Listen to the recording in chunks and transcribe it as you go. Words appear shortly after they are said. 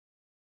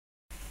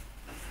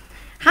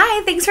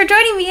Hi, thanks for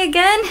joining me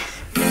again.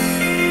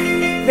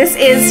 This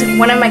is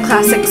one of my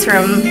classics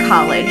from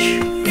college.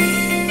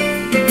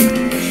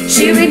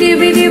 Shooby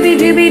dooby dooby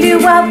dooby doo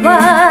wah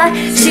wah,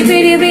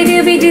 shooby dooby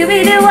dooby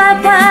dooby doo wah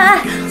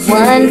wah.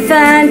 One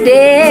fine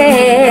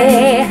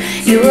day,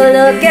 you will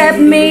look at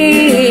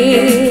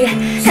me,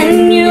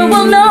 and you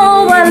will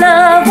know our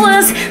love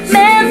was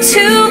meant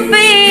to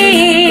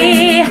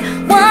be.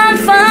 One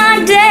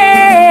fine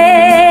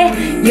day,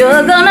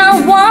 you're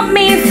gonna want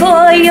me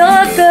for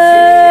your girl.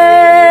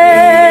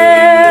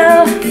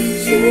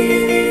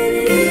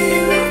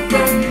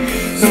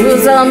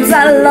 Whose arms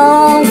I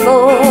long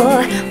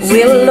for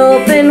will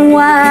open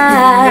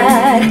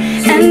wide,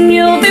 and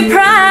you'll be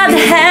proud to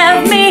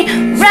have me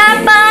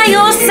right by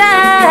your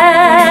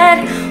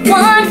side.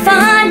 One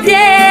fine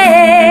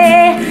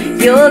day,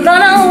 you're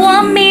gonna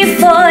want me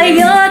for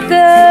your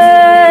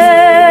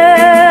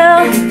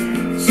girl.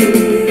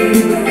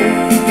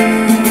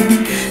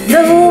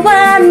 Though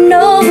I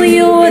know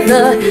you're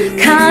the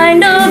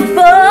kind of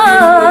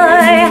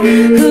boy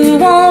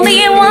who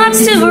only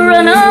wants to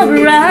run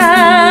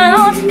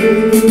around,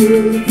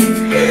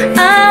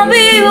 I'll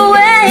be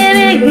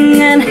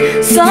waiting, and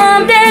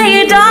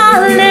someday,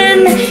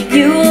 darling,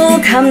 you'll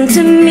come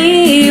to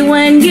me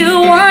when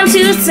you want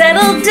to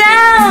settle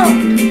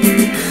down.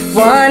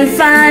 One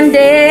fine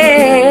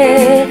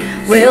day,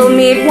 we'll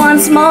meet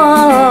once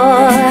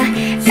more,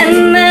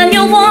 and then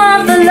you'll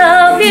want the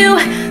love you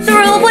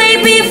threw away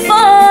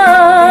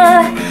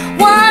before.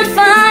 One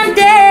fine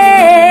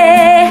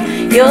day,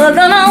 you're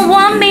gonna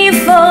want me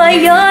for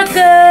your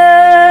girl.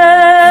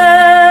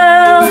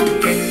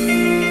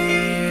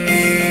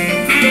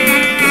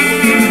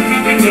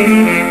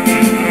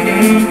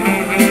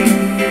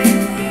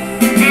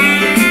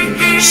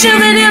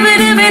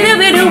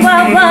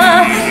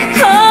 Shooby-dooby-dooby-dooby-doo-wah-wah.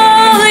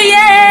 Oh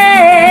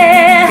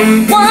yeah.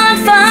 One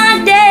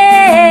fine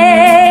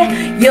day,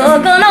 you're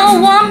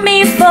gonna want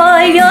me for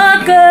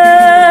your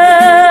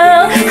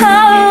girl.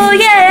 Oh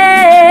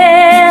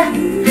yeah.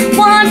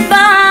 One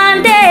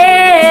fine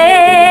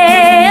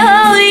day.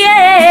 Oh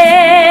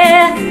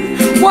yeah.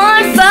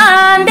 One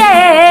fine day.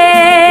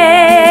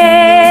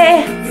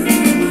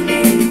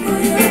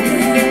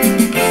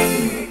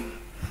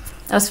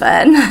 That was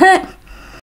fun.